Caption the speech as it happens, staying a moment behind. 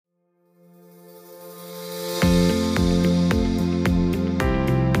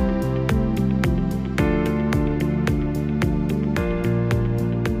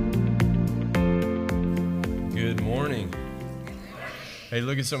Hey,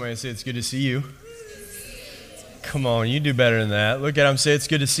 look at somebody and say, it's good to see you. Come on, you do better than that. Look at them, say, it's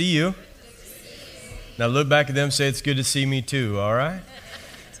good to see you. Now look back at them, say, it's good to see me too, all right?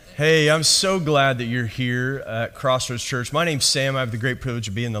 Hey, I'm so glad that you're here at Crossroads Church. My name's Sam. I have the great privilege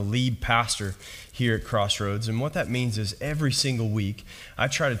of being the lead pastor here at Crossroads. And what that means is every single week, I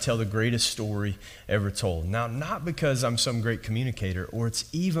try to tell the greatest story ever told. Now, not because I'm some great communicator or it's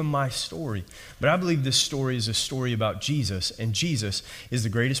even my story, but I believe this story is a story about Jesus, and Jesus is the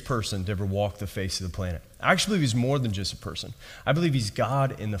greatest person to ever walk the face of the planet. I actually believe he's more than just a person. I believe he's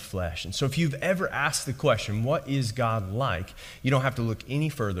God in the flesh. And so if you've ever asked the question, what is God like? You don't have to look any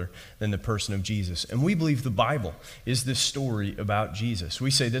further than the person of Jesus. And we believe the Bible is this story about Jesus.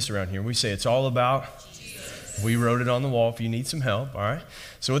 We say this around here. We say it's all about Jesus. We wrote it on the wall if you need some help, all right?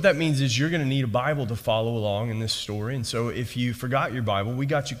 So what that means is you're going to need a Bible to follow along in this story. And so if you forgot your Bible, we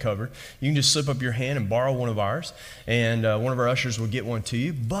got you covered. You can just slip up your hand and borrow one of ours, and one of our ushers will get one to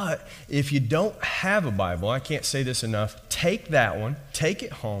you. But if you don't have a Bible, I can't say this enough, take that one, take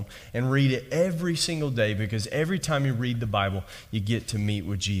it home, and read it every single day, because every time you read the Bible, you get to meet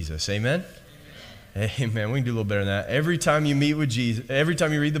with Jesus. Amen? Amen. We can do a little better than that. Every time you meet with Jesus, every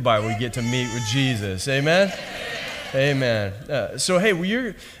time you read the Bible, you get to meet with Jesus. Amen? Amen. So, hey,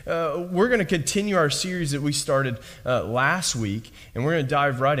 we're going to continue our series that we started last week, and we're going to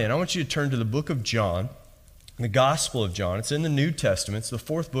dive right in. I want you to turn to the book of John, the Gospel of John. It's in the New Testament. It's the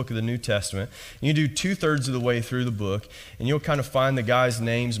fourth book of the New Testament. And you do 2/3 of the way through the book, and you'll kind of find the guys'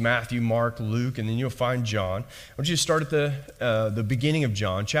 names, Matthew, Mark, Luke, and then you'll find John. I want you to start at the beginning of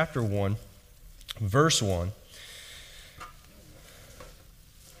John, chapter 1, verse 1.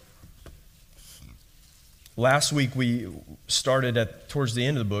 Last week we started towards the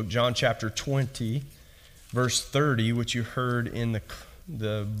end of the book, John chapter 20, verse 30, which you heard in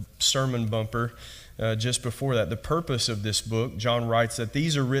the sermon bumper just before that. The purpose of this book, John writes that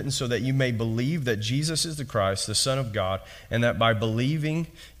these are written so that you may believe that Jesus is the Christ, the Son of God, and that by believing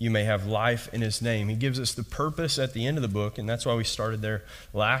you may have life in his name. He gives us the purpose at the end of the book, and that's why we started there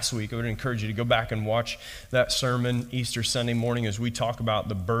last week. I would encourage you to go back and watch that sermon Easter Sunday morning as we talk about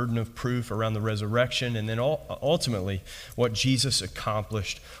the burden of proof around the resurrection, and then ultimately what Jesus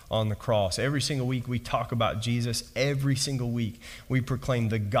accomplished on the cross. Every single week we talk about Jesus. Every single week we proclaim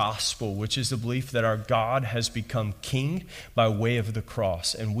the gospel, which is the belief that our God has become king by way of the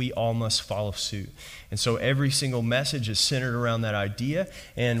cross, and we all must follow suit. And so every single message is centered around that idea,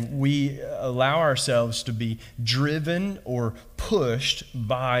 and we allow ourselves to be driven or pushed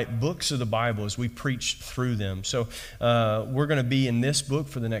by books of the Bible as we preach through them. So we're going to be in this book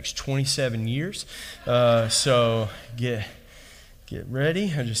for the next 27 years. So Get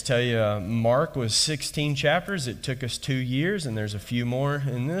ready. I'll just tell you, Mark was 16 chapters. It took us 2 years, and there's a few more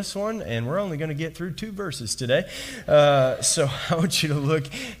in this one, and we're only going to get through 2 verses today. So I want you to look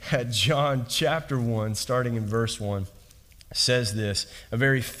at John chapter 1, starting in verse 1. It says this, a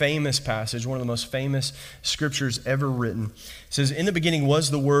very famous passage, one of the most famous scriptures ever written. It says, in the beginning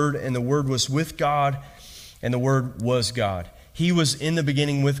was the Word, and the Word was with God, and the Word was God. He was in the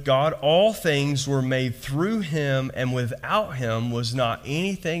beginning with God. All things were made through him, and without him was not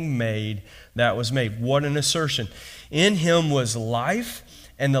anything made that was made. What an assertion. In him was life,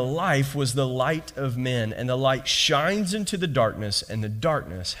 and the life was the light of men. And the light shines into the darkness, and the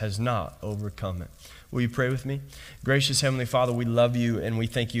darkness has not overcome it. Will you pray with me? Gracious Heavenly Father, we love you and we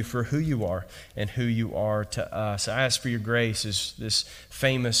thank you for who you are and who you are to us. I ask for your grace as this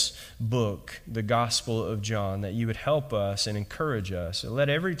famous book, the Gospel of John, that you would help us and encourage us. And let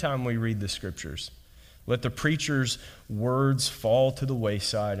every time we read the Scriptures, let the preacher's words fall to the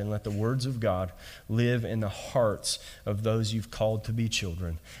wayside, and let the words of God live in the hearts of those you've called to be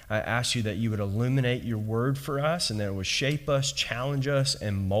children. I ask you that you would illuminate your word for us, and that it would shape us, challenge us,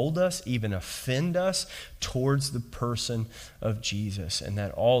 and mold us, even offend us towards the person of Jesus, and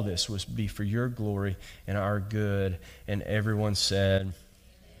that all this would be for your glory and our good. And everyone said,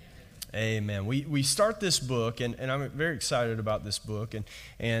 amen. We start this book, and I'm very excited about this book.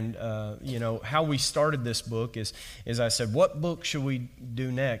 And you know, how we started this book is I said, what book should we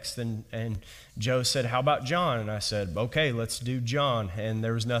do next? And Joe said, how about John? And I said, okay, let's do John. And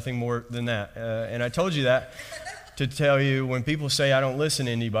there was nothing more than that. And I told you that to tell you, when people say I don't listen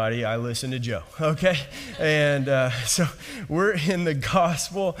to anybody, I listen to Joe, okay? And so we're in the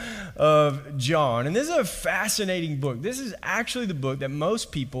Gospel of John. And this is a fascinating book. This is actually the book that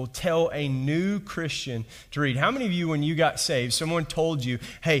most people tell a new Christian to read. How many of you, when you got saved, someone told you,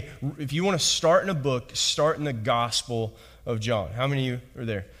 hey, if you want to start in a book, start in the Gospel of John? How many of you are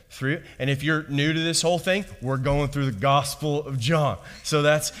there? And if you're new to this whole thing, we're going through the Gospel of John. So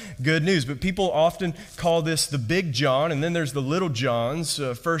that's good news. But people often call this the Big John, and then there's the Little Johns,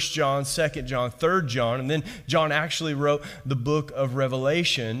 1 John, 2 John, 3 John, and then John actually wrote the book of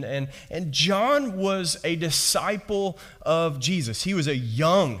Revelation. And John was a disciple of Jesus. He was a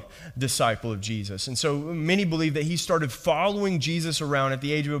young disciple of Jesus. And so many believe that he started following Jesus around at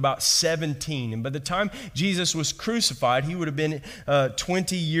the age of about 17. And by the time Jesus was crucified, he would have been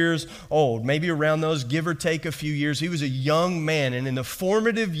 20 years old, maybe around those, give or take a few years. He was a young man. And in the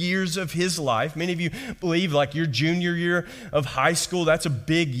formative years of his life, many of you believe like your junior year of high school, that's a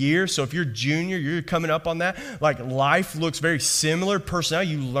big year. So if you're junior, you're coming up on that. Like life looks very similar.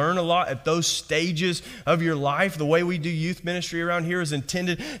 Personality, you learn a lot at those stages of your life. The way we do youth ministry around here is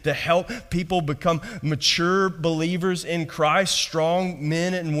intended to help people become mature believers in Christ, strong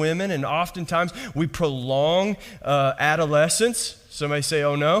men and women, and oftentimes we prolong adolescence. Somebody say,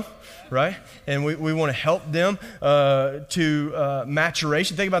 oh no, right? And we want to help them to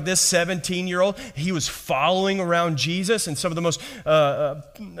maturation. Think about this 17-year-old. He was following around Jesus, and some of the most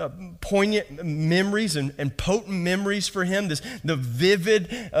poignant memories and potent memories for him, the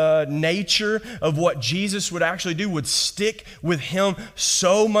vivid nature of what Jesus would actually do would stick with him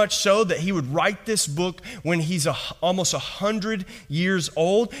so much so that he would write this book when he's almost 100 years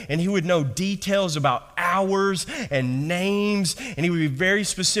old, and he would know details about hours and names, and he would be very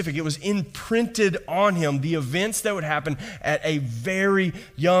specific. It was imprinted on him, the events that would happen at a very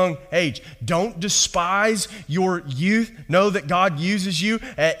young age. Don't despise your youth. Know that God uses you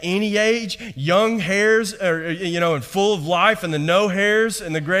at any age. Young hairs, and full of life, and the no hairs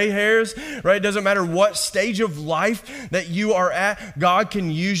and the gray hairs, right? It doesn't matter what stage of life that you are at. God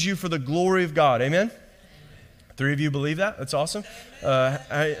can use you for the glory of God. Amen? 3 of you believe that? That's awesome. God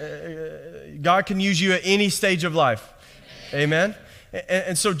can use you at any stage of life. Amen?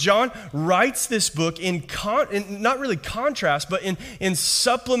 And so John writes this book in not really contrast, but in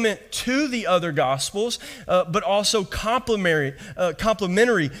supplement to the other Gospels, but also complementary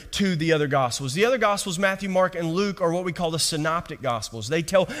to the other Gospels. The other Gospels, Matthew, Mark, and Luke, are what we call the Synoptic Gospels. They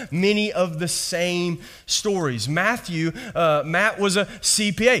tell many of the same stories. Matt was a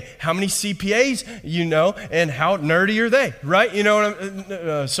CPA. How many CPAs you know, and how nerdy are they, right? You know what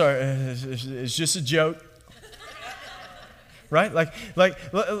I'm, sorry, it's just a joke. Right? Like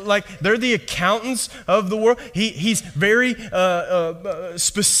they're the accountants of the world. He's very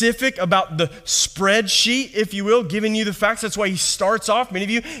specific about the spreadsheet, if you will, giving you the facts. That's why he starts off. Many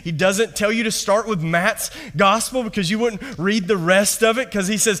of you, he doesn't tell you to start with Matt's gospel because you wouldn't read the rest of it, because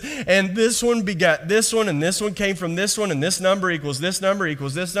he says, and this one begat this one, and this one came from this one, and this number equals this number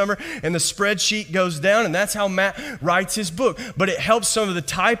equals this number, and the spreadsheet goes down, and that's how Matt writes his book. But it helps some of the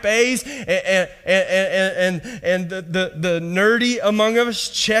type A's and the nerdy among us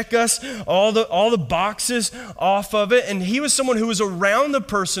check us all the boxes off of it. And he was someone who was around the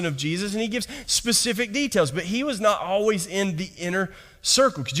person of Jesus, and he gives specific details, but he was not always in the inner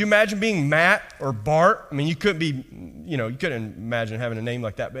circle. Could you imagine being Matt or Bart? I mean, you couldn't imagine having a name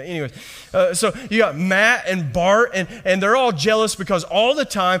like that. But anyways, so you got Matt and Bart, and they're all jealous because all the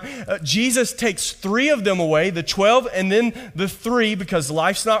time Jesus takes 3 of them away, the 12 and then the 3, because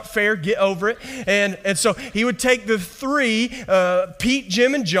life's not fair, get over it. And so he would take the 3, Pete,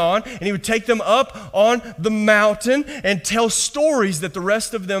 Jim, and John, and he would take them up on the mountain and tell stories that the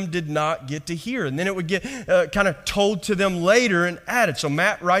rest of them did not get to hear. And then it would get kind of told to them later and added. So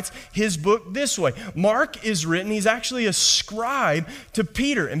Matt writes his book this way. Mark is written, he's actually a scribe to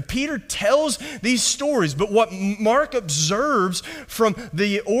Peter, and Peter tells these stories, but what Mark observes from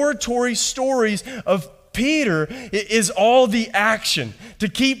the oratory stories of Peter is all the action. To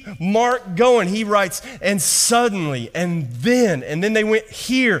keep Mark going, he writes, and suddenly, and then they went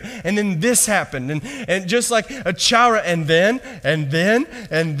here, and then this happened, and just like a chowra, and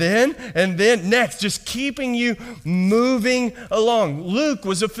then, next, just keeping you moving along. Luke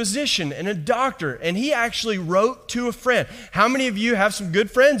was a physician and a doctor, and he actually wrote to a friend. How many of you have some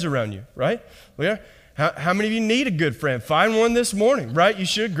good friends around you, right? Yeah. How many of you need a good friend? Find one this morning, right? You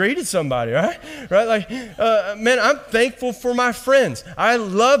should have greeted somebody, right? Like, man, I'm thankful for my friends. I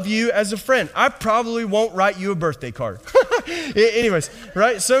love you as a friend. I probably won't write you a birthday card. Anyways,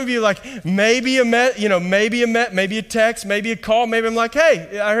 right? Some of you like maybe a text, maybe a call. Maybe I'm like,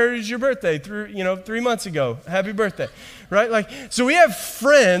 hey, I heard it's your birthday 3 months ago. Happy birthday. right? So we have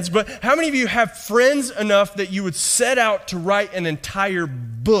friends, but how many of you have friends enough that you would set out to write an entire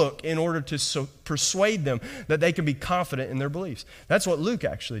book in order to persuade them that they can be confident in their beliefs? That's what Luke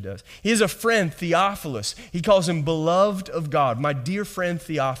actually does. He has a friend, Theophilus. He calls him beloved of God, my dear friend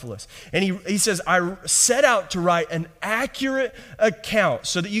Theophilus. And he says, I set out to write an accurate account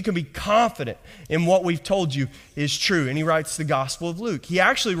so that you can be confident in what we've told you is true. And he writes the Gospel of Luke. He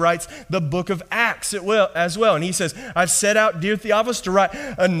actually writes the book of Acts as well. And he says, I've set out, dear Theophilus, to write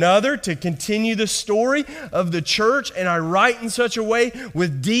another to continue the story of the church. And I write in such a way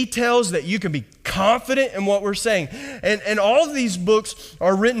with details that you can be confident in what we're saying. And all of these books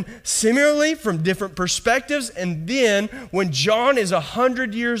are written similarly from different perspectives. And then when John is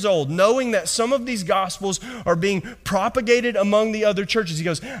 100 years old, knowing that some of these Gospels are being propagated among the other churches, he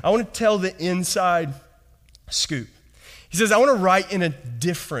goes, I want to tell the inside scoop. He says, I want to write in a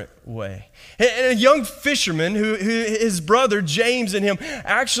different way. And a young fisherman who his brother James and him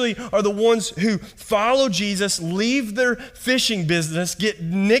actually are the ones who follow Jesus, leave their fishing business, get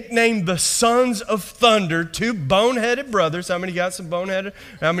nicknamed the Sons of Thunder, two boneheaded brothers. How many got some boneheaded?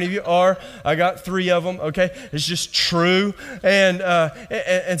 How many of you are? I got 3 of them, okay? It's just true.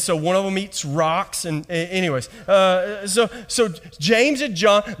 And so one of them eats rocks. And anyways, so James and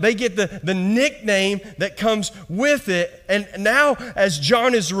John, they get the nickname that comes with it. And now as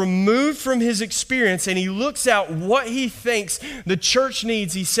John is removed from his experience and he looks out what he thinks the church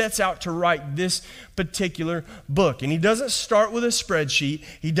needs, he sets out to write this particular book. And he doesn't start with a spreadsheet.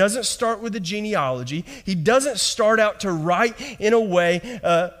 He doesn't start with a genealogy. He doesn't start out to write in a way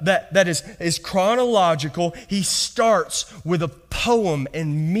that is chronological. He starts with a poem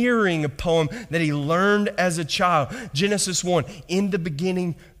and mirroring a poem that he learned as a child. Genesis 1, in the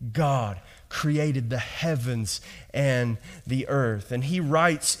beginning, God created the heavens and the earth. And he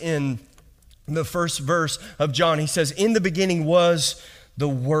writes in the first verse of John, he says, in the beginning was the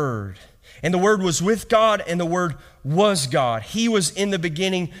Word, and the Word was with God, and the Word was God. He was in the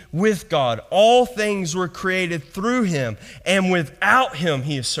beginning with God. All things were created through him, and without him,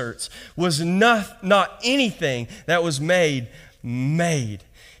 he asserts, was not anything that was made.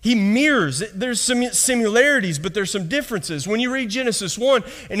 He mirrors, there's some similarities, but there's some differences. When you read Genesis 1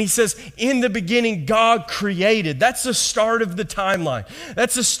 and he says, in the beginning God created, that's the start of the timeline.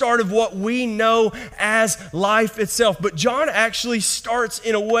 That's the start of what we know as life itself. But John actually starts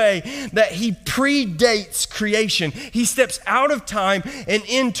in a way that he predates creation. He steps out of time and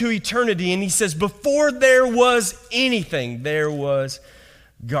into eternity, and he says, before there was anything, there was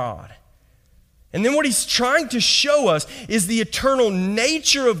God. And then what he's trying to show us is the eternal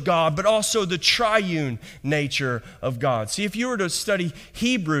nature of God, but also the triune nature of God. See, if you were to study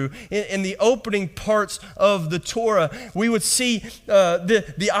Hebrew in the opening parts of the Torah, we would see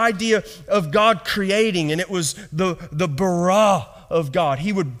the idea of God creating, and it was the bara of God.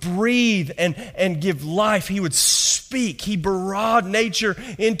 He would breathe and give life. He would speak. He barad nature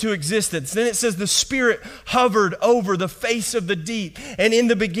into existence. Then it says the Spirit hovered over the face of the deep. And in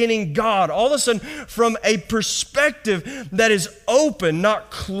the beginning, God. All of a sudden, from a perspective that is open,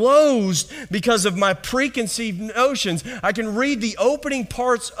 not closed because of my preconceived notions, I can read the opening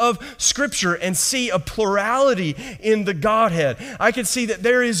parts of Scripture and see a plurality in the Godhead. I can see that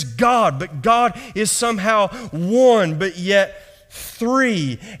there is God, but God is somehow one, but yet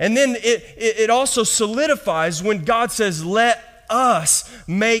 3. And then it also solidifies when God says, let us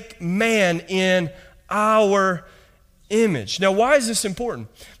make man in our image. Now, why is this important?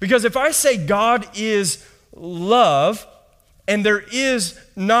 Because if I say God is love, and there is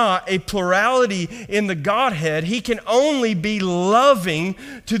not a plurality in the Godhead, he can only be loving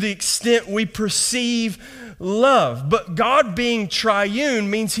to the extent we perceive love. But God being triune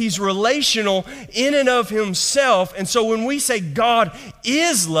means he's relational in and of himself. And so when we say God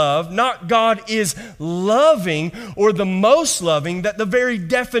is love, not God is loving or the most loving, that the very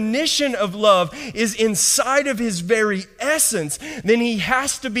definition of love is inside of his very essence, then he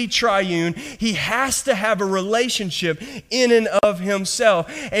has to be triune. He has to have a relationship in and of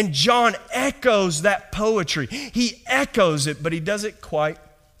himself. And John echoes that poetry. He echoes it, but he does it quite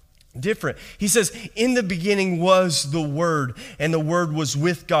different. He says, in the beginning was the Word, and the Word was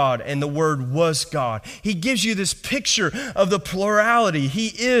with God, and the Word was God. He gives you this picture of the plurality. He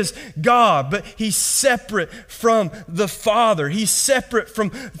is God, but he's separate from the Father. He's separate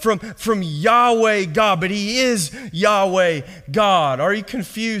from Yahweh God, but he is Yahweh God. Are you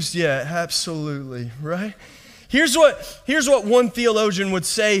confused yet? Absolutely, right? Here's what one theologian would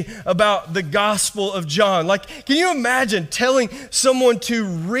say about the Gospel of John. Like, can you imagine telling someone to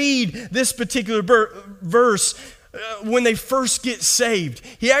read this particular verse when they first get saved?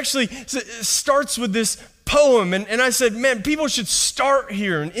 He actually starts with this poem. And I said, man, people should start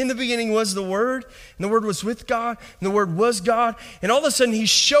here. And in the beginning was the Word, and the Word was with God, and the Word was God. And all of a sudden, he's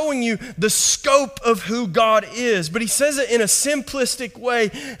showing you the scope of who God is. But he says it in a simplistic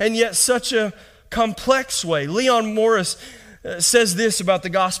way, and yet such a complex way. Leon Morris says this about the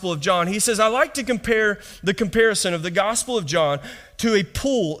Gospel of John. He says, I like to compare the comparison of the Gospel of John to a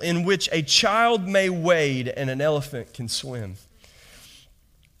pool in which a child may wade and an elephant can swim.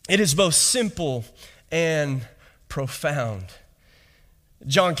 It is both simple and profound.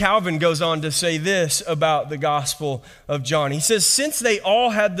 John Calvin goes on to say this about the Gospel of John. He says, since they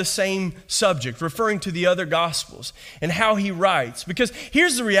all had the same subject, referring to the other Gospels and how he writes, because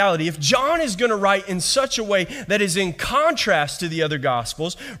here's the reality, if John is going to write in such a way that is in contrast to the other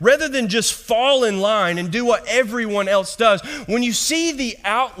Gospels, rather than just fall in line and do what everyone else does, when you see the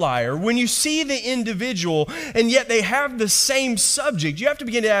outlier, when you see the individual, and yet they have the same subject, you have to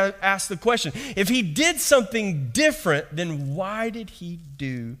begin to ask the question, if he did something different, then why did he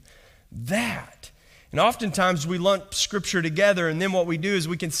do that? And oftentimes we lump Scripture together, and then what we do is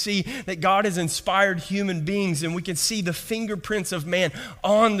we can see that God has inspired human beings, and we can see the fingerprints of man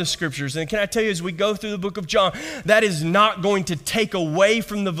on the Scriptures. And can I tell you, as we go through the book of John, that is not going to take away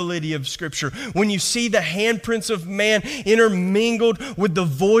from the validity of Scripture. When you see the handprints of man intermingled with the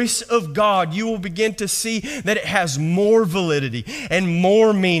voice of God, you will begin to see that it has more validity and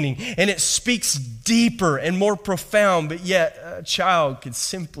more meaning, and it speaks deeper and more profound, but yet a child could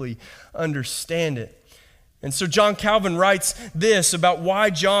simply understand it. And so John Calvin writes this about why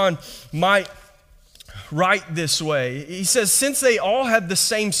John might write this way. He says, since they all had the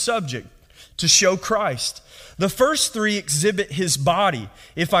same subject, to show Christ, the first three exhibit his body,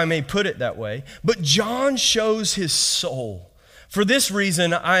 if I may put it that way, but John shows his soul. For this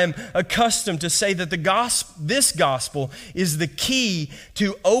reason, I am accustomed to say that this gospel is the key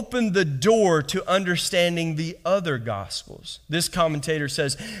to open the door to understanding the other gospels. This commentator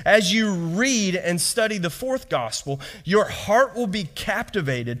says, as you read and study the fourth gospel, your heart will be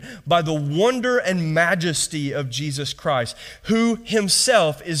captivated by the wonder and majesty of Jesus Christ, who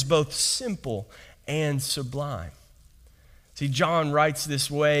himself is both simple and sublime. See, John writes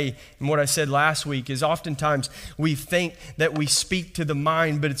this way, and what I said last week is oftentimes we think that we speak to the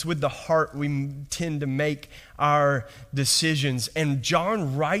mind, but it's with the heart we tend to make our decisions. And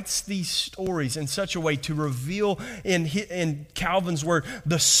John writes these stories in such a way to reveal in Calvin's word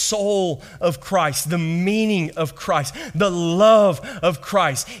the soul of Christ, the meaning of Christ, the love of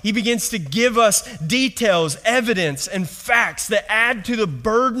Christ. He begins to give us details, evidence, and facts that add to the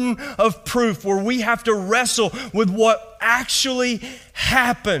burden of proof where we have to wrestle with what actually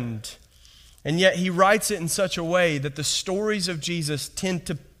happened. And yet he writes it in such a way that the stories of Jesus tend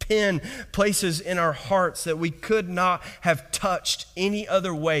to pin places in our hearts that we could not have touched any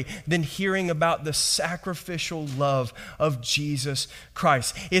other way than hearing about the sacrificial love of Jesus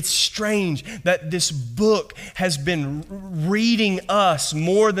Christ. It's strange that this book has been reading us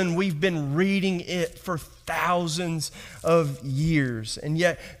more than we've been reading it for thousands of years. And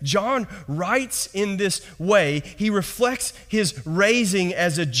yet John writes in this way. He reflects his raising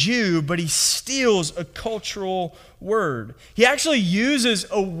as a Jew, but he steals a cultural word. He actually uses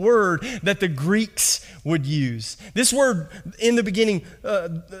a word that the Greeks would use. This word in the beginning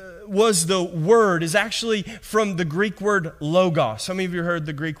was the word is actually from the Greek word logos. Some of you heard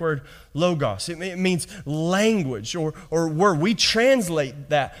the Greek word logos. It means language or word. We translate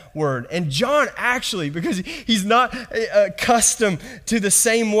that word. And John actually, because he's not accustomed to the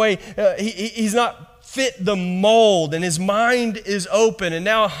same way, he's not fit the mold, and his mind is open, and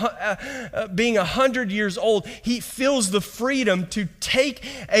now being 100 years old, he feels the freedom to take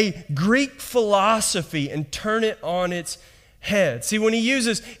a Greek philosophy and turn it on its head. See, when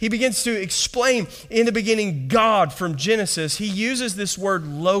he begins to explain in the beginning God from Genesis, he uses this word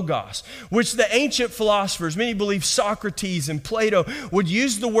logos, which the ancient philosophers, many believe Socrates and Plato, would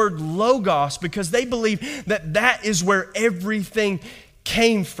use the word logos because they believe that that is where everything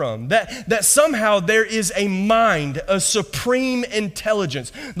came from, that somehow there is a mind, a supreme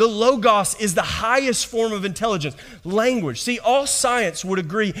intelligence. The logos is the highest form of intelligence, language. See, all science would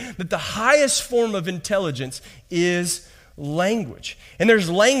agree that the highest form of intelligence is language. And there's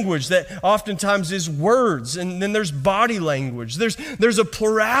language that oftentimes is words, and then there's body language. There's a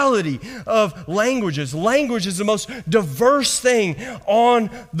plurality of languages. Language is the most diverse thing on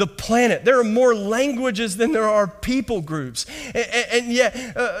the planet. There are more languages than there are people groups. And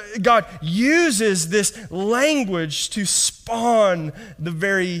yet God uses this language to spawn the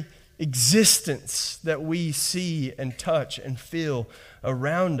very existence that we see and touch and feel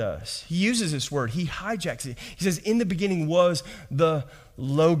around us. He uses this word. He hijacks it. He says, in the beginning was the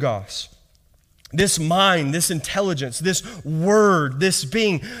Logos. this mind, this intelligence, this word, this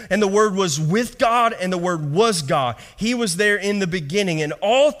being. And the word was with God, and the word was God. He was there in the beginning, and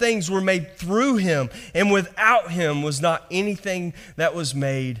all things were made through him, and without him was not anything that was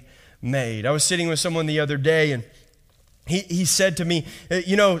made. I was sitting with someone the other day, and he said to me,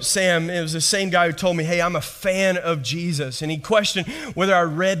 you know, Sam, it was the same guy who told me, hey, I'm a fan of Jesus. And he questioned whether I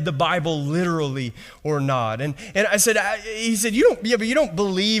read the Bible literally or not. And I said, he said, you don't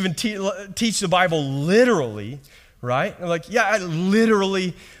believe and teach the Bible literally, right? I'm like, yeah, I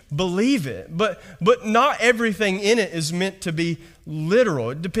literally believe it. But not everything in it is meant to be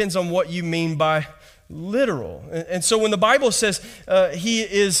literal. It depends on what you mean by literal. And so when the Bible says he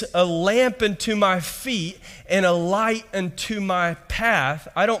is a lamp unto my feet and a light unto my path,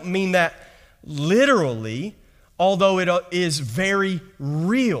 I don't mean that literally, although it is very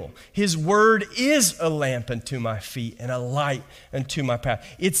real. His word is a lamp unto my feet and a light unto my path.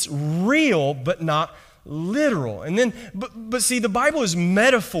 It's real, but not literal. And then, but see, the Bible is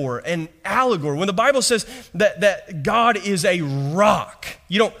metaphor and allegory. When the Bible says that God is a rock,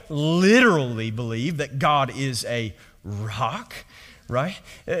 you don't literally believe that God is a rock, right?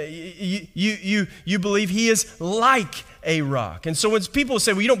 You believe he is like a rock. And so when people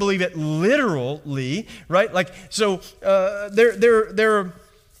say, well, you don't believe it literally, right? Like, so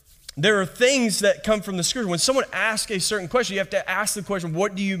there are things that come from the scripture. When someone asks a certain question, you have to ask the question,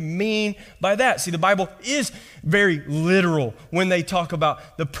 what do you mean by that? See, the Bible is very literal when they talk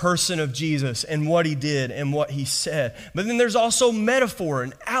about the person of Jesus and what he did and what he said. But then there's also metaphor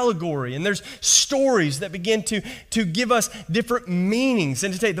and allegory, and there's stories that begin to give us different meanings.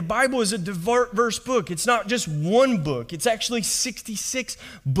 And to say the Bible is a diverse book. It's not just one book. It's actually 66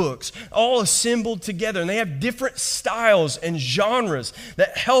 books all assembled together, and they have different styles and genres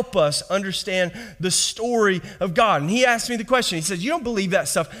that help us understand the story of God. And he asked me the question. He says, you don't believe that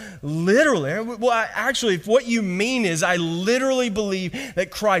stuff literally. Well, actually, if what you mean is I literally believe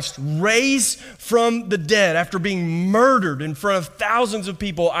that Christ raised from the dead after being murdered in front of thousands of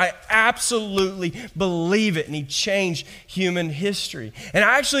people, I absolutely believe it. And he changed human history. And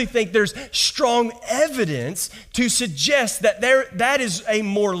I actually think there's strong evidence to suggest that that is a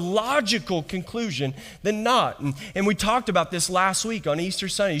more logical conclusion than not. And we talked about this last week on Easter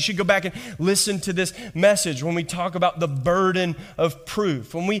Sunday. You should go back and listen to this message when we talk about the burden of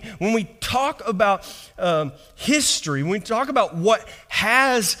proof. When we talk about history, when we talk about what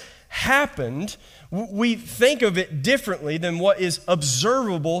has happened, we think of it differently than what is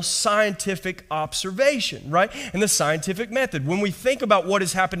observable scientific observation, right? And the scientific method. When we think about what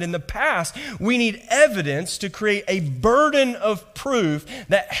has happened in the past, we need evidence to create a burden of proof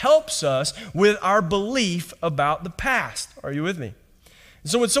that helps us with our belief about the past. Are you with me?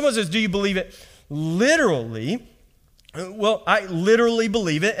 So when someone says, do you believe it literally? Well, I literally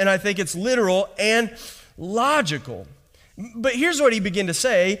believe it, and I think it's literal and logical. But here's what he began to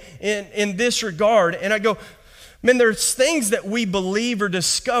say in this regard, and I go, man, there's things that we believe or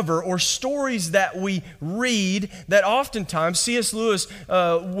discover or stories that we read that oftentimes C.S. Lewis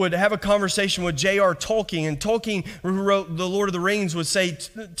would have a conversation with J.R. Tolkien, and Tolkien, who wrote The Lord of the Rings, would say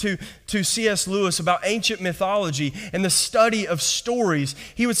to C.S. Lewis about ancient mythology and the study of stories.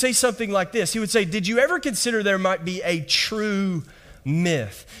 He would say something like this. He would say, did you ever consider there might be a true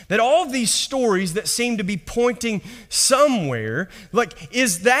myth? That all of these stories that seem to be pointing somewhere, like,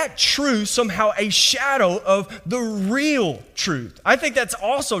 is that true somehow a shadow of the real truth? I think that's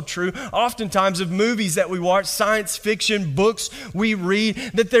also true oftentimes of movies that we watch, science fiction, books we read,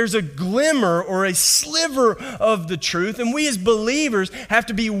 that there's a glimmer or a sliver of the truth, and we as believers have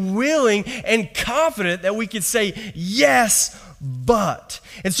to be willing and confident that we can say, yes, but.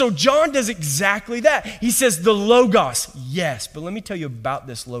 And so John does exactly that. He says the Logos, yes, but let me tell you about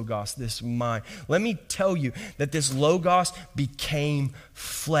this Logos, this mind. Let me tell you that this Logos became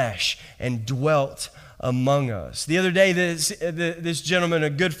flesh and dwelt among us. The other day, this gentleman, a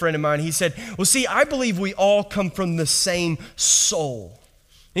good friend of mine, he said, well, see, I believe we all come from the same soul.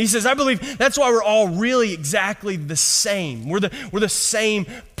 And he says, I believe that's why we're all really exactly the same. We're the same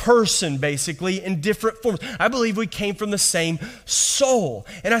person, basically, in different forms. I believe we came from the same soul.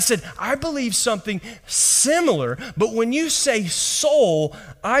 And I said, I believe something similar, but when you say soul,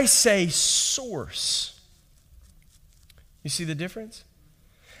 I say source. You see the difference?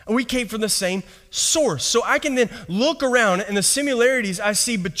 We came from the same source. So I can then look around, and the similarities I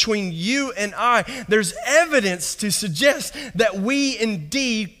see between you and I, there's evidence to suggest that we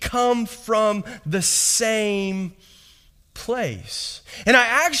indeed come from the same place. And I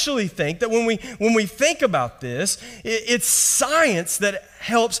actually think that when we think about this, it's science that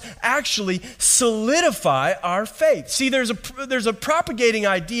helps actually solidify our faith. See, there's a propagating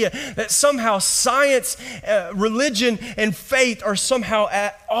idea that somehow science, religion, and faith are somehow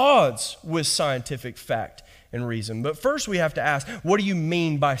at odds with scientific fact and reason. But first we have to ask, what do you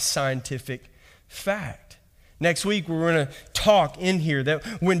mean by scientific fact? Next week, we're going to talk in here that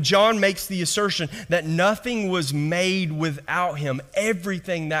when John makes the assertion that nothing was made without him,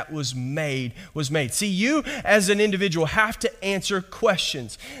 everything that was made was made. See, you as an individual have to answer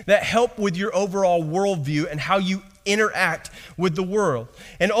questions that help with your overall worldview and how you interact with the world.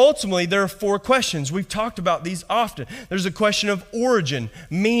 And ultimately, there are 4 questions. We've talked about these often. There's a question of origin,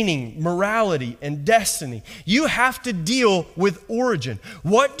 meaning, morality, and destiny. You have to deal with origin.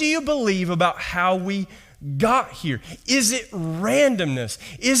 What do you believe about how we got here? Is it randomness?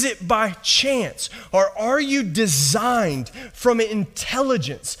 Is it by chance? Or are you designed from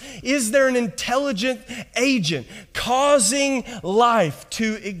intelligence? Is there an intelligent agent causing life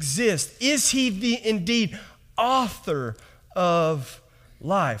to exist? Is he the indeed author of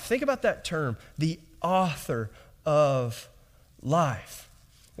life? Think about that term, the author of life.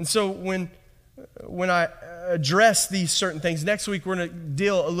 And so when I address these certain things, next week we're going to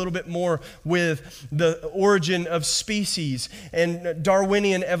deal a little bit more with the origin of species and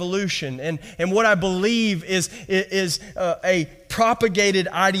Darwinian evolution and what I believe is a propagated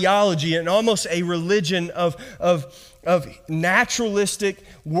ideology and almost a religion of naturalistic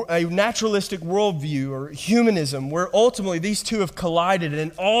worldview or humanism, where ultimately these two have collided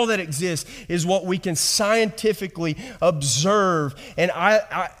and all that exists is what we can scientifically observe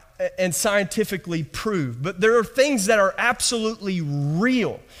and scientifically prove. But there are things that are absolutely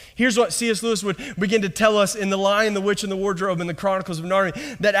real. Here's what C.S. Lewis would begin to tell us in The Lion, the Witch, and the Wardrobe and the Chronicles of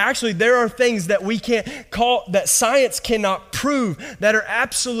Narnia, that actually there are things that we can't call, that science cannot prove, that are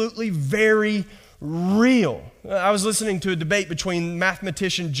absolutely very real. I was listening to a debate between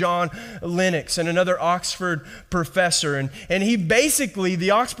mathematician John Lennox and another Oxford professor. And he basically, the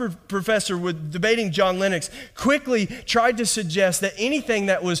Oxford professor, with debating John Lennox, quickly tried to suggest that anything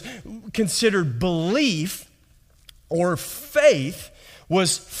that was considered belief or faith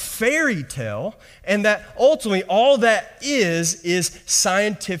was fairy tale, and that ultimately all that is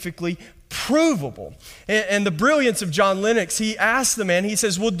scientifically provable. And the brilliance of John Lennox, he asked the man, he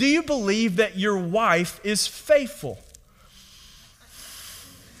says, well, do you believe that your wife is faithful?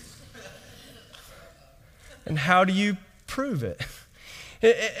 And how do you prove it?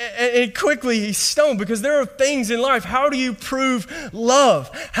 And quickly he's stoned, because there are things in life. How do you prove love?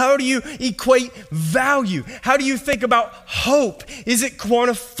 How do you equate value? How do you think about hope? Is it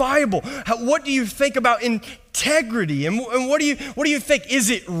quantifiable? What do you think about integrity? And what do you think?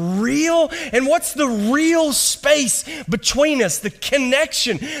 Is it real? And what's the real space between us? The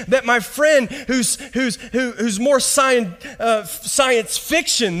connection that my friend who's more science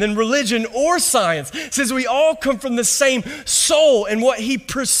fiction than religion or science says we all come from the same soul, and what he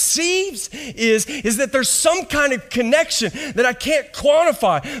perceives is that there's some kind of connection that I can't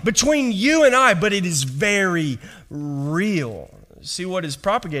quantify between you and I, but it is very real. See, what is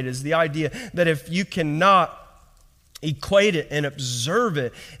propagated is the idea that if you cannot equate it and observe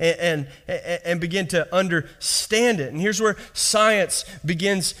it and begin to understand it. And here's where science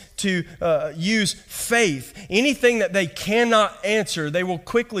begins to use faith. Anything that they cannot answer, they will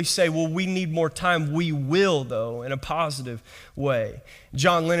quickly say, well, we need more time. We will, though, in a positive way.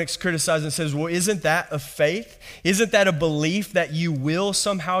 John Lennox criticizes and says, well, isn't that a faith? Isn't that a belief that you will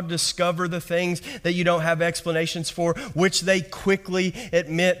somehow discover the things that you don't have explanations for, which they quickly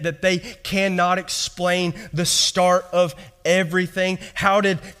admit that they cannot explain the start of everything? How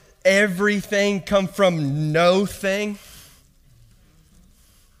did everything come from no thing?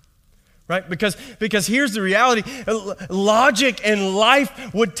 Right? Because here's the reality. Logic and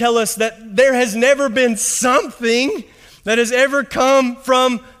life would tell us that there has never been something that has ever come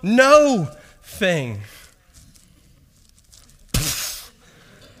from no thing.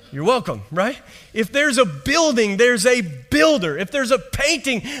 You're welcome, right? If there's a building, there's a builder. If there's a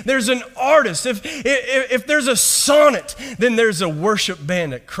painting, there's an artist. If there's a sonnet, then there's a worship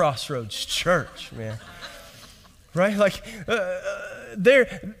band at Crossroads Church, man. Right? Like,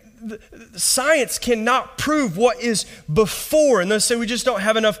 science cannot prove what is before, and they'll say we just don't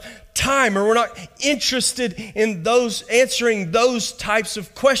have enough time, or we're not interested in answering those types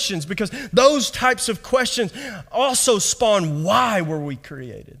of questions, because those types of questions also spawn, why were we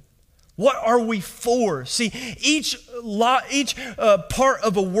created? What are we for? See, each part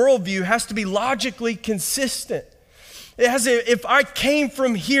of a worldview has to be logically consistent. As if I came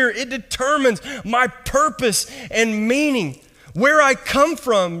from here, it determines my purpose and meaning. Where I come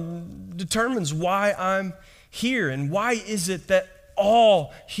from determines why I'm here. And why is it that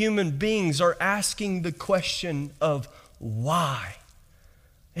all human beings are asking the question of why?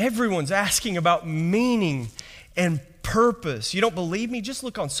 Everyone's asking about meaning and purpose. You don't believe me? Just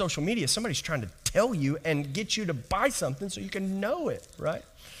look on social media. Somebody's trying to tell you and get you to buy something so you can know it, right?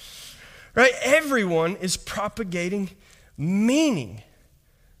 Right? Everyone is propagating meaning.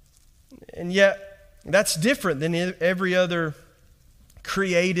 And yet, that's different than every other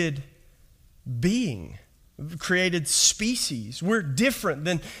created being, created species. We're different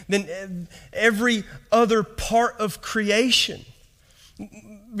than every other part of creation.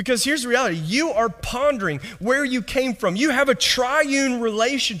 Because here's the reality. You are pondering where you came from. You have a triune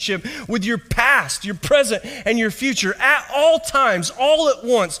relationship with your past, your present, and your future at all times, all at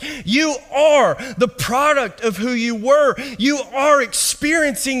once. You are the product of who you were. You are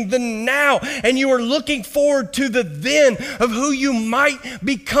experiencing the now, and you are looking forward to the then of who you might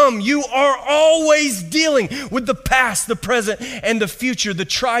become. You are always dealing with the past, the present, and the future, the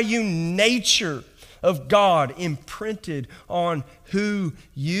triune nature of God imprinted on who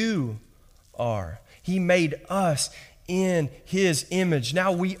you are. He made us in His image.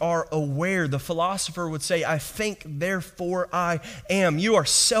 Now we are aware. The philosopher would say, I think, therefore I am. You are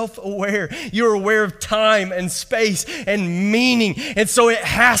self-aware. You're aware of time and space and meaning. And so it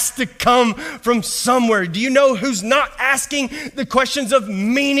has to come from somewhere. Do you know who's not asking the questions of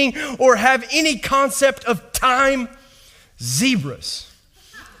meaning or have any concept of time? Zebras,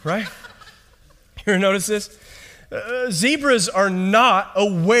 right? You ever notice this? Zebras are not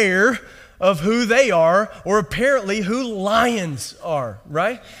aware of who they are or apparently who lions are,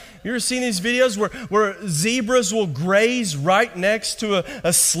 right? You ever seen these videos where zebras will graze right next to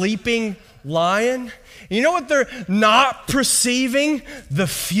a sleeping lion? You know what they're not perceiving? The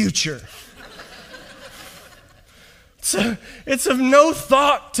future. It's of no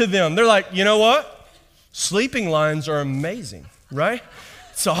thought to them. They're like, you know what? Sleeping lions are amazing, right?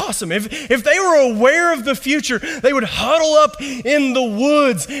 It's awesome. If they were aware of the future, they would huddle up in the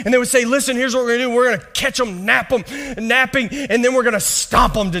woods and they would say, listen, here's what we're going to do. We're going to catch them, napping, and then we're going to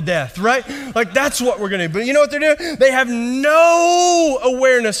stomp them to death, right? Like that's what we're going to do. But you know what they're doing? They have no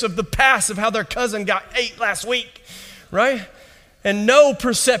awareness of the past, of how their cousin got ate last week, right? And no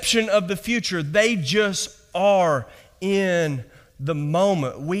perception of the future. They just are in the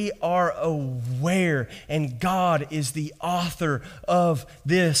moment. We are aware, and God is the author of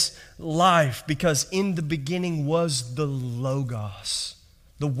this life, because in the beginning was the Logos,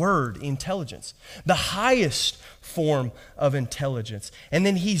 the word, intelligence, the highest form of intelligence. And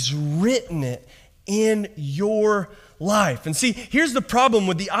then He's written it in your life. And see, here's the problem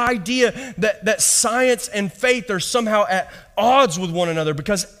with the idea that science and faith are somehow at odds with one another,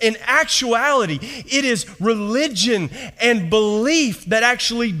 because in actuality, it is religion and belief that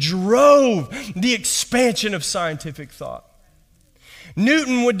actually drove the expansion of scientific thought.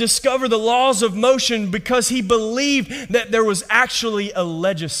 Newton would discover the laws of motion because he believed that there was actually a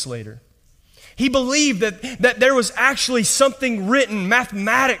legislator. He believed that there was actually something written.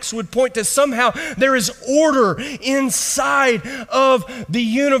 Mathematics would point to somehow there is order inside of the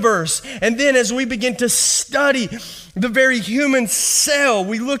universe. And then as we begin to study the very human cell,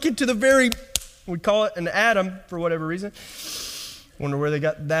 we look into we call it an atom for whatever reason. Wonder where they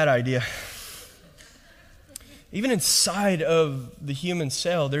got that idea. Even inside of the human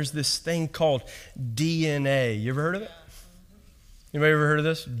cell, there's this thing called DNA. You ever heard of it? Anybody ever heard of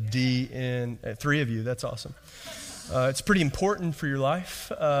this? DNA. 3 of you, that's awesome. It's pretty important for your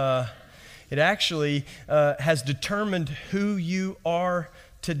life. It actually has determined who you are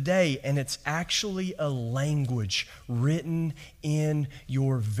today, and it's actually a language written in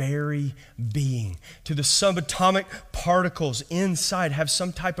your very being. To the subatomic particles inside have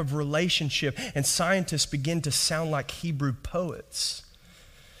some type of relationship, and scientists begin to sound like Hebrew poets.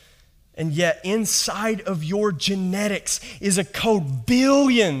 And yet inside of your genetics is a code,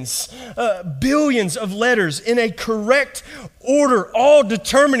 billions of letters in a correct order, all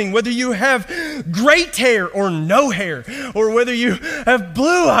determining whether you have great hair or no hair, or whether you have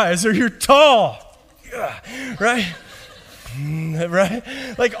blue eyes or you're tall, right? Right?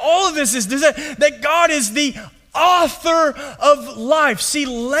 Like all of this is that God is the author of life. See,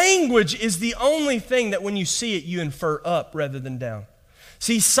 language is the only thing that when you see it, you infer up rather than down.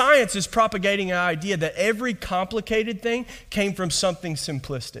 See, science is propagating an idea that every complicated thing came from something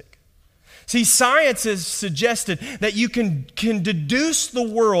simplistic. See, science has suggested that you can deduce the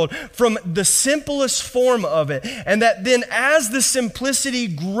world from the simplest form of it, and that then as the simplicity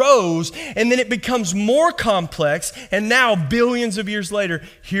grows, and then it becomes more complex, and now billions of years later,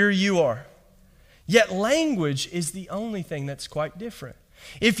 here you are. Yet language is the only thing that's quite different.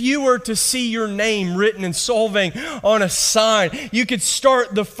 If you were to see your name written in Solvang on a sign, you could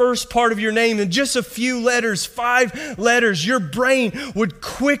start the first part of your name in just a few letters, 5 letters. Your brain would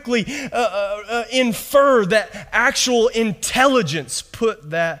quickly infer that actual intelligence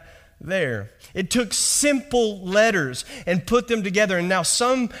put that there. It took simple letters and put them together, and now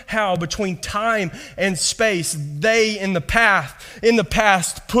somehow between time and space, they in the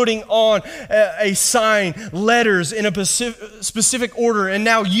past putting on a sign, letters in a specific order, and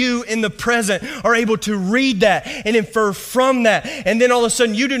now you in the present are able to read that and infer from that. And then all of a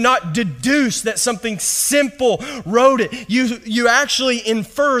sudden you do not deduce that something simple wrote it. You actually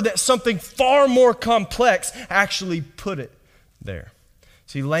infer that something far more complex actually put it there.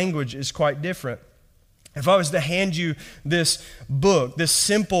 See, language is quite different. If I was to hand you this book, this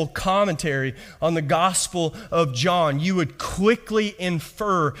simple commentary on the Gospel of John, you would quickly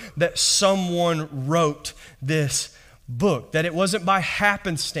infer that someone wrote this book, that it wasn't by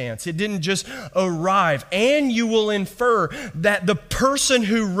happenstance. It didn't just arrive. And you will infer that the person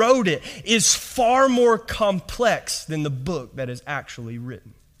who wrote it is far more complex than the book that is actually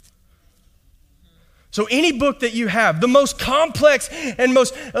written. So any book that you have, the most complex and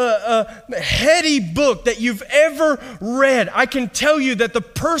most heady book that you've ever read, I can tell you that the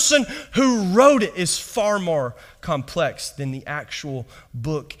person who wrote it is far more complex than the actual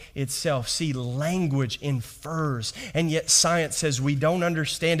book itself. See, language infers, and yet science says we don't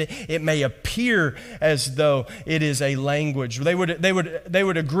understand it. It may appear as though it is a language. They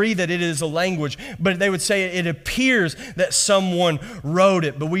would agree that it is a language, but they would say it appears that someone wrote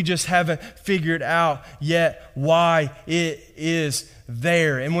it, but we just haven't figured out yet why it is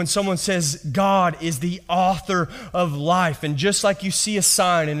there. And when someone says God is the author of life, and just like you see a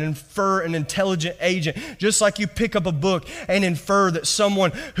sign and infer an intelligent agent, just like you pick up a book and infer that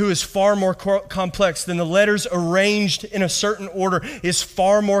someone who is far more complex than the letters arranged in a certain order is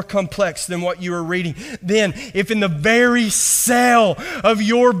far more complex than what you are reading, then if in the very cell of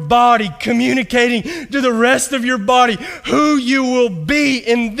your body communicating to the rest of your body who you will be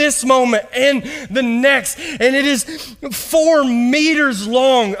in this moment and the next, and it is 4 meters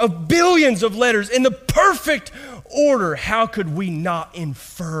long of billions of letters in the perfect order, how could we not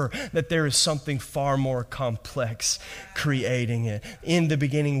infer that there is something far more complex creating it? In the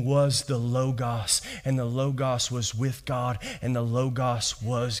beginning was the Logos, and the Logos was with God, and the Logos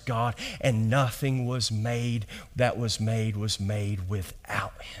was God, and nothing was made that was made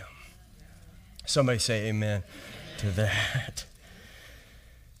without him. Somebody say amen to that.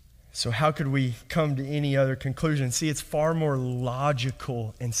 So how could we come to any other conclusion? See, it's far more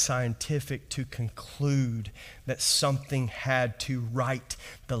logical and scientific to conclude that something had to write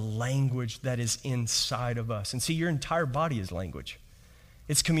the language that is inside of us. And see, your entire body is language.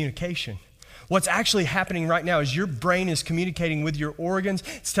 It's communication. What's actually happening right now is your brain is communicating with your organs.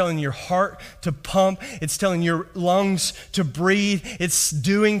 It's telling your heart to pump. It's telling your lungs to breathe. It's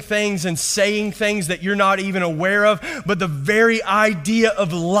doing things and saying things that you're not even aware of. But the very idea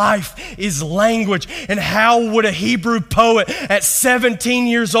of life is language. And how would a Hebrew poet at 17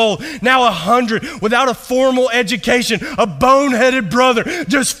 years old, now 100, without a formal education, a boneheaded brother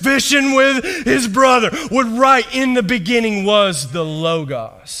just fishing with his brother, would write, "In the beginning was the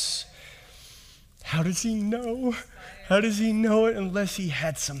Logos"? How does he know? How does he know it unless he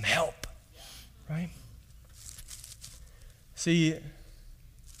had some help, right? See,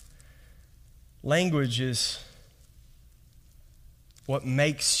 language is what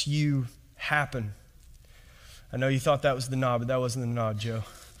makes you happen. I know you thought that was the nod, but that wasn't the nod, Joe.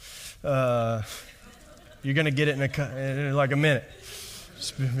 You're going to get it in like a minute.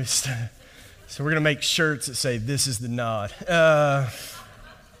 So we're going to make shirts that say, "This is the nod."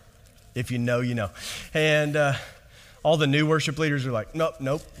 If you know, you know. And all the new worship leaders are like, nope.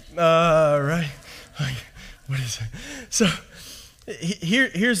 Right? Like, what is it? So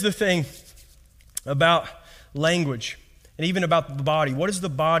here's the thing about language and even about the body. What is the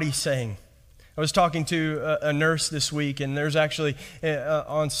body saying? I was talking to a nurse this week, and there's actually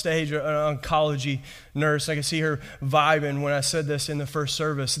on stage an oncology nurse. I could see her vibing when I said this in the first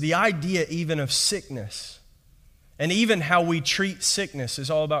service. The idea even of sickness, and even how we treat sickness,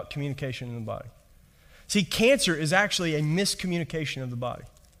 is all about communication in the body. See, cancer is actually a miscommunication of the body.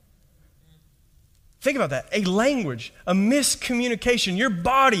 Think about that. A language, a miscommunication. Your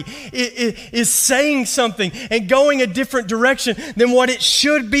body is saying something and going a different direction than what it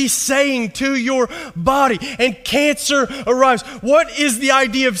should be saying to your body. And cancer arrives. What is the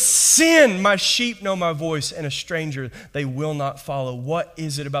idea of sin? My sheep know my voice, and a stranger they will not follow. What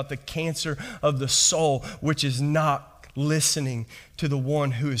is it about the cancer of the soul which is not listening to the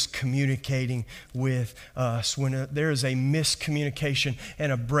one who is communicating with us? When there is a miscommunication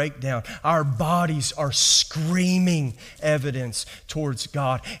and a breakdown, our bodies are screaming evidence towards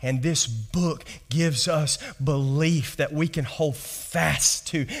God. And this book gives us belief that we can hold fast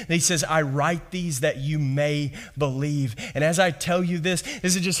to. And he says, I write these that you may believe. And as I tell you this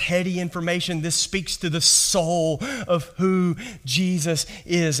isn't just heady information. This speaks to the soul of who Jesus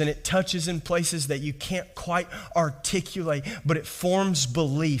is. And it touches in places that you can't quite articulate, but it forms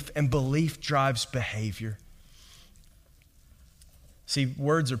belief, and belief drives behavior. See,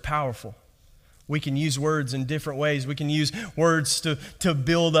 words are powerful. We can use words in different ways. We can use words to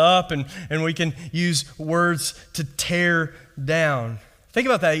build up, and we can use words to tear down. Think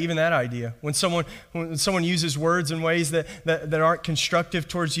about that, even that idea. When someone uses words in ways that aren't constructive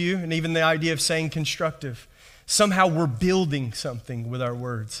towards you, and even the idea of saying constructive. Somehow we're building something with our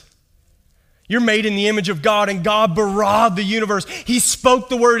words. You're made in the image of God, and God barad the universe. He spoke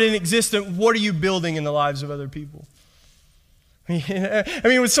the word in existence. What are you building in the lives of other people? I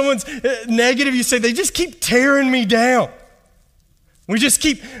mean, when someone's negative, you say, they just keep tearing me down. We just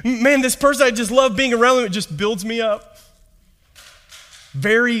keep, man, this person, I just love being around them. It just builds me up.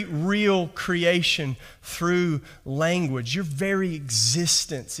 Very real creation through language. Your very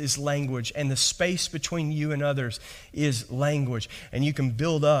existence is language, and the space between you and others is language. And you can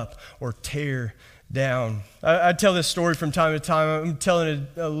build up or tear down. I tell this story from time to time. I'm telling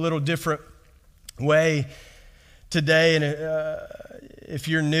it a little different way today. And if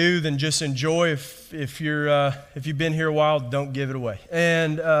you're new, then just enjoy. If you've been here a while, don't give it away.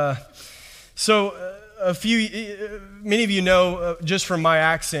 And many of you know, just from my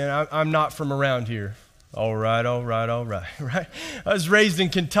accent, I'm not from around here. All right, right? I was raised in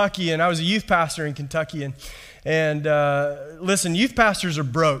Kentucky, and I was a youth pastor in Kentucky. And listen, youth pastors are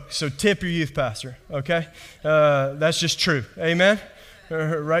broke, so tip your youth pastor, okay? That's just true, amen?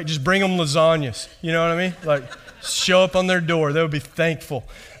 Right? Just bring them lasagnas, you know what I mean? Like, show up on their door, they'll be thankful.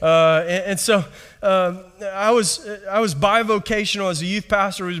 So I was bivocational as a youth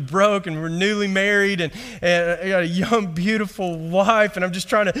pastor. Was broke, and we're newly married, and I got a young, beautiful wife, and I'm just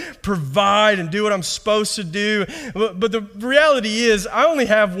trying to provide and do what I'm supposed to do. But the reality is, I only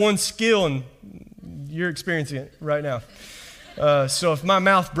have one skill, and you're experiencing it right now. So if my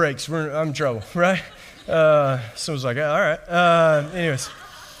mouth breaks, I'm in trouble, right? Someone's like, all right. Anyways,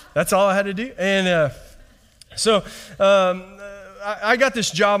 that's all I had to do, and so I got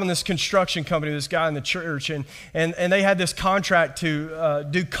this job in this construction company, this guy in the church, and they had this contract to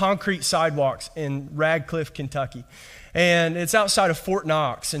do concrete sidewalks in Radcliffe, Kentucky. And it's outside of Fort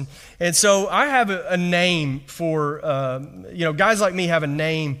Knox. And so I have a name for, guys like me have a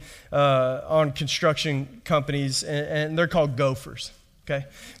name on construction companies, and they're called gophers. Okay,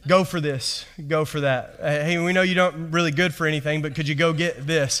 go for this, go for that. Hey, we know you don't really good for anything, but could you go get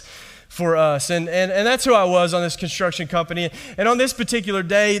this for us? And that's who I was on this construction company. And on this particular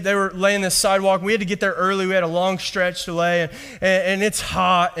day, they were laying this sidewalk. We had to get there early. We had a long stretch to lay, and it's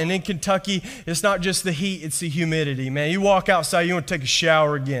hot. And in Kentucky, it's not just the heat, it's the humidity, man. You walk outside, you want to take a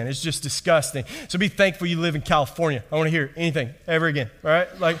shower again. It's just disgusting. So be thankful you live in California. I want to hear anything ever again, all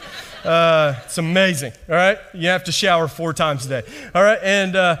right? Like, it's amazing, all right? You have to shower 4 times a day, all right?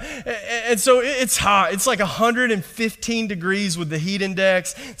 And so it's hot. It's like 115 degrees with the heat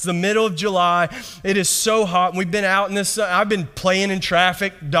index. It's the middle of July. It is so hot. We've been out in this. I've been playing in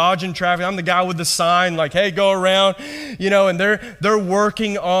traffic, dodging traffic. I'm the guy with the sign, like, "Hey, go around," And they're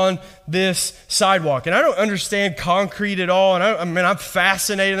working on this sidewalk, and I don't understand concrete at all. And I'm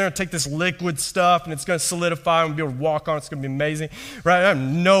fascinated. They're gonna take this liquid stuff, and it's gonna solidify, and we'll be able to walk on it. It's gonna be amazing, right? I have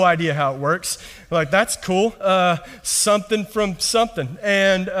no idea how it works. Like, that's cool. Something from something,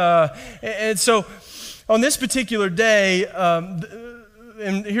 and so on this particular day.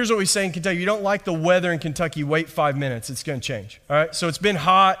 And here's what we say in Kentucky. You don't like the weather in Kentucky, wait 5 minutes. It's going to change. All right? So it's been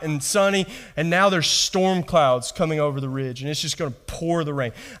hot and sunny, and now there's storm clouds coming over the ridge, and it's just going to pour the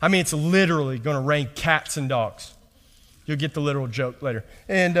rain. I mean, it's literally going to rain cats and dogs. You'll get the literal joke later.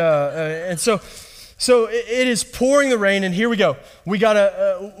 And so So it is pouring the rain, and here we go. We gotta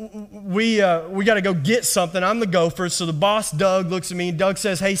go get something. I'm the gopher, so the boss, Doug, looks at me. Doug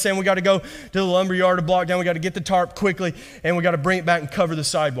says, "Hey, Sam, we got to go to the lumber yard to block down. We got to get the tarp quickly, and we got to bring it back and cover the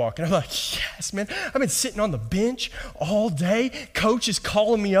sidewalk." And I'm like, "Yes, man. I've been sitting on the bench all day. Coach is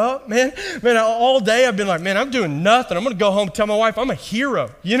calling me up, man. All day I've been like, man, I'm doing nothing. I'm gonna go home and tell my wife I'm a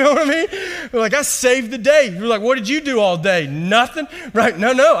hero. You know what I mean? Like, I saved the day. You're like, what did you do all day? Nothing, right?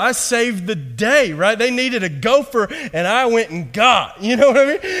 No, I saved the day, right? They needed a gopher, and I went and got. You know what I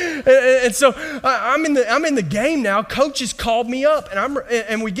mean? And so I'm in the game now. Coach has called me up,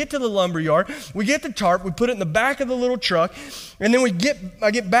 and we get to the lumber yard. We get the tarp. We put it in the back of the little truck, and then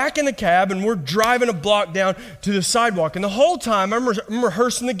I get back in the cab, and we're driving a block down to the sidewalk. And the whole time I'm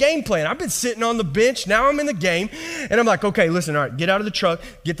rehearsing the game plan. I've been sitting on the bench. Now I'm in the game, and I'm like, okay, listen, all right, get out of the truck,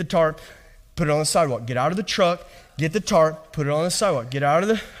 get the tarp, put it on the sidewalk. Get out of the truck. Get the tarp, put it on the sidewalk. Get out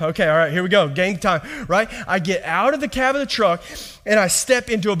of okay, all right, here we go, game time, right? I get out of the cab of the truck, and I step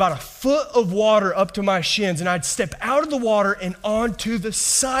into about a foot of water up to my shins, and I'd step out of the water and onto the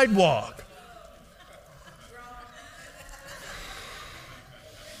sidewalk.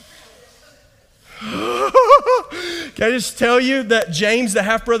 Can I just tell you that James, the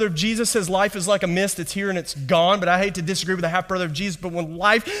half-brother of Jesus, says life is like a mist. It's here and it's gone. But I hate to disagree with the half-brother of Jesus. But when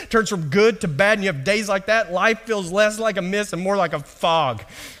life turns from good to bad and you have days like that, life feels less like a mist and more like a fog.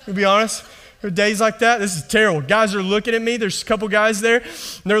 To be honest, there are days like that. This is terrible. Guys are looking at me. There's a couple guys there.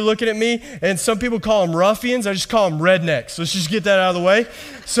 And they're looking at me. And some people call them ruffians. I just call them rednecks. Let's just get that out of the way.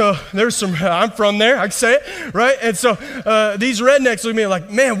 So there's some, I'm from there. I can say it, right? And so these rednecks look at me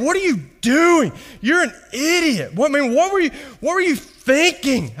like, man, what are you doing? You're an idiot. What were you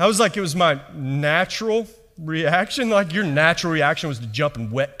thinking? I was like, it was my natural reaction. Like, your natural reaction was to jump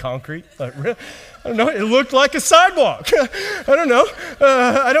in wet concrete. Like, really? I don't know. It looked like a sidewalk. I don't know.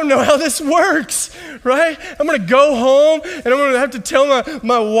 I don't know how this works, right? I'm going to go home, and I'm going to have to tell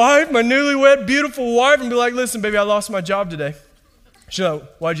my wife, my newlywed, beautiful wife, and be like, listen, baby, I lost my job today. She's like,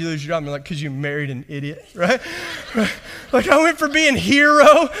 why'd you lose your job? I'm like, because you married an idiot, right? Like, I went from being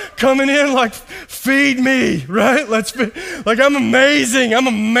hero, coming in like, feed me, right? Like, I'm amazing. I'm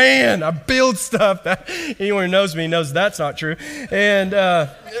a man. I build stuff. Anyone who knows me knows that's not true. And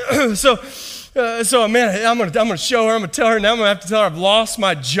So, man, I'm gonna show her. I'm gonna tell her. Now I'm gonna have to tell her I've lost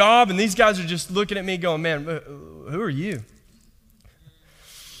my job. And these guys are just looking at me, going, "Man, who are you?"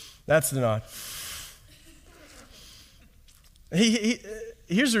 That's the nod.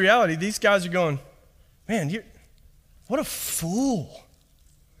 Here's the reality. These guys are going, "Man, what a fool!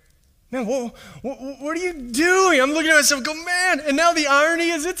 Man, what are you doing?" I'm looking at myself, going, "Man!" And now the irony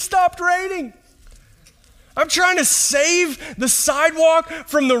is, it stopped raining. I'm trying to save the sidewalk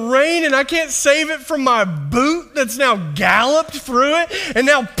from the rain, and I can't save it from my boot that's now galloped through it and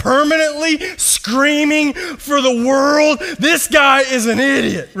now permanently screaming for the world. This guy is an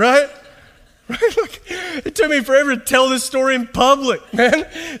idiot, right? Look, it took me forever to tell this story in public, man.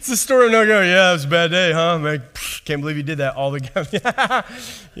 It's the story of no going, yeah, it was a bad day, huh? Man, can't believe you did that all the time.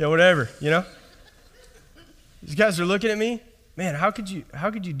 Yeah, whatever, you know? These guys are looking at me. Man, how could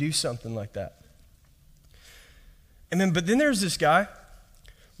you do something like that? But then there's this guy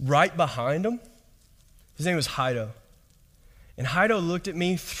right behind him. His name was Heido. And Heido looked at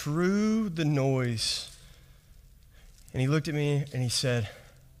me through the noise. And he looked at me and he said,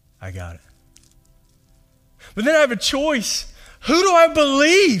 I got it. But then I have a choice. Who do I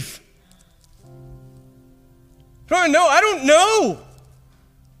believe? Do I know? I don't know.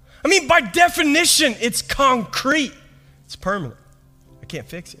 I mean, by definition, it's concrete. It's permanent. I can't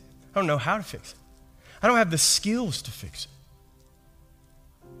fix it. I don't know how to fix it. I don't have the skills to fix it.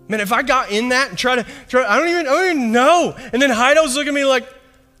 Man, if I got in that and try, I don't even know. And then Heido's looking at me like,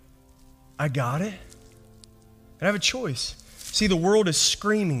 I got it. And I have a choice. See, the world is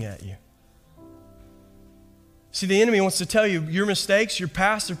screaming at you. See, the enemy wants to tell you your mistakes, your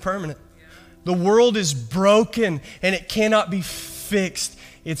past are permanent. The world is broken and it cannot be fixed.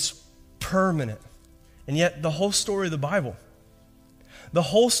 It's permanent. And yet the whole story of the Bible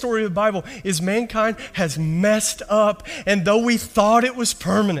is mankind has messed up, and though we thought it was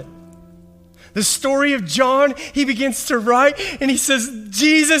permanent. The story of John, he begins to write, and he says,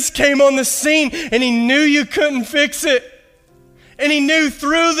 Jesus came on the scene, and he knew you couldn't fix it. And he knew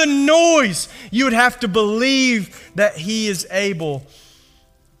through the noise, you would have to believe that he is able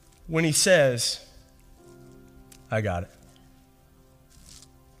when he says, I got it.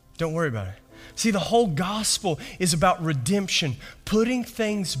 Don't worry about it. See, the whole gospel is about redemption, putting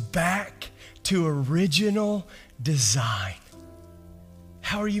things back to original design.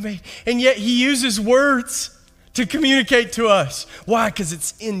 How are you made? And yet he uses words to communicate to us. Why? Because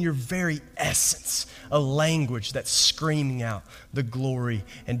it's in your very essence, a language that's screaming out the glory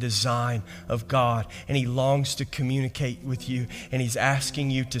and design of God. And he longs to communicate with you, and he's asking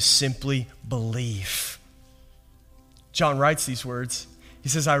you to simply believe. John writes these words. He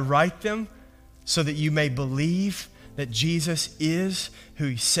says, I write them so that you may believe that Jesus is who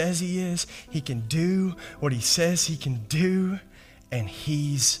he says he is. He can do what he says he can do, and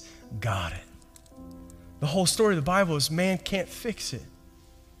he's got it. The whole story of the Bible is man can't fix it.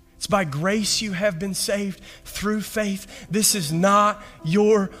 It's by grace you have been saved through faith. This is not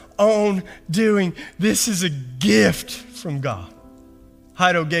your own doing. This is a gift from God.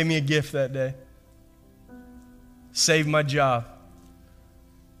 Heido gave me a gift that day. Saved my job.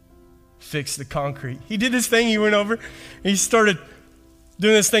 Fixed the concrete. He did this thing, he went over, he started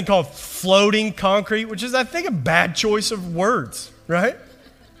doing this thing called floating concrete, which is, I think, a bad choice of words, right?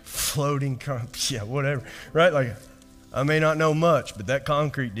 Floating concrete, yeah, whatever, right? Like, I may not know much, but that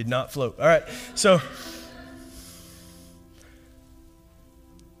concrete did not float. All right, so,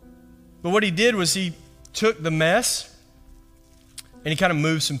 but what he did was he took the mess and he kind of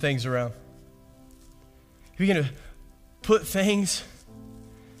moved some things around. He began to put things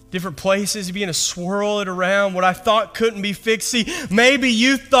different places. He began to swirl it around. What I thought couldn't be fixed. See, maybe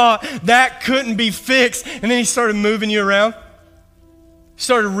you thought that couldn't be fixed, and then he started moving you around.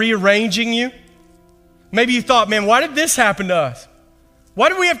 Started rearranging you. Maybe you thought, man, why did this happen to us? Why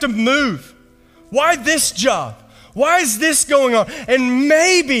did we have to move? Why this job? Why is this going on? And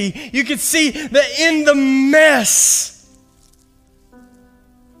maybe you could see that in the mess,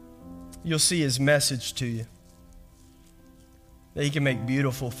 you'll see his message to you. That he can make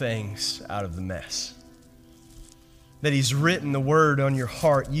beautiful things out of the mess. That he's written the word on your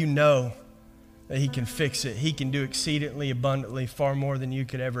heart. You know that he can fix it. He can do exceedingly abundantly, far more than you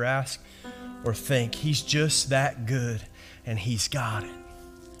could ever ask or think. He's just that good, and he's got it.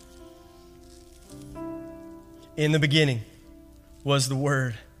 In the beginning was the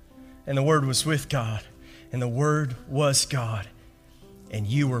Word, and the Word was with God, and the Word was God, and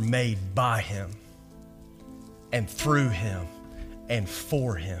you were made by him, and through him, and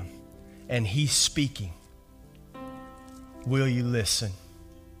for him, and he's speaking. Will you listen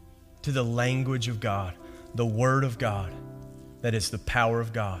to the language of God, the Word of God, that is the power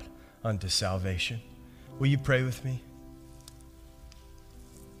of God unto salvation? Will you pray with me?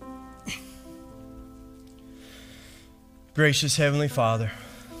 Gracious Heavenly Father,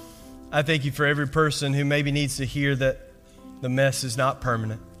 I thank you for every person who maybe needs to hear that the mess is not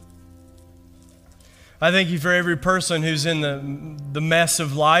permanent. I thank you for every person who's in the mess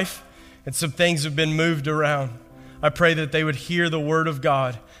of life and some things have been moved around. I pray that they would hear the word of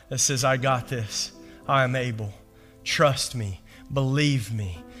God that says, I got this. I am able. Trust me. Believe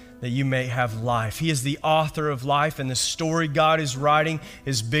me that you may have life. He is the author of life, and the story God is writing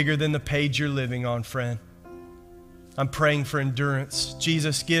is bigger than the page you're living on, friend. I'm praying for endurance.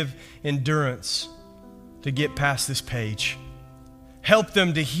 Jesus, give endurance to get past this page. Help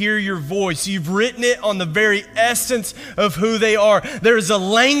them to hear your voice. You've written it on the very essence of who they are. There is a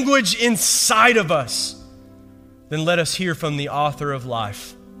language inside of us. Then let us hear from the author of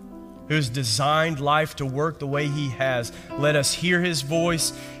life, who has designed life to work the way he has. Let us hear his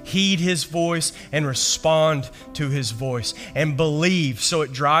voice, heed his voice, and respond to his voice, and believe so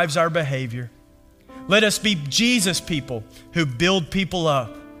it drives our behavior. Let us be Jesus people who build people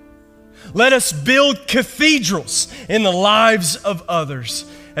up. Let us build cathedrals in the lives of others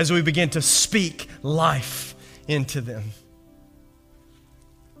as we begin to speak life into them.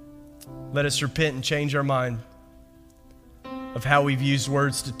 Let us repent and change our mind of how we've used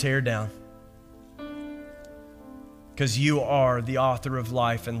words to tear down. Because you are the author of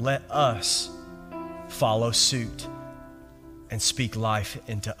life, and let us follow suit and speak life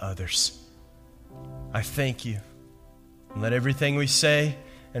into others. I thank you. And let everything we say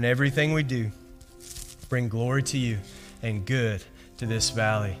and everything we do bring glory to you and good to this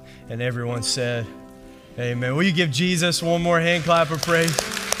valley. And everyone said, amen. Will you give Jesus one more hand clap of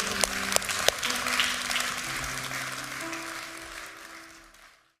praise?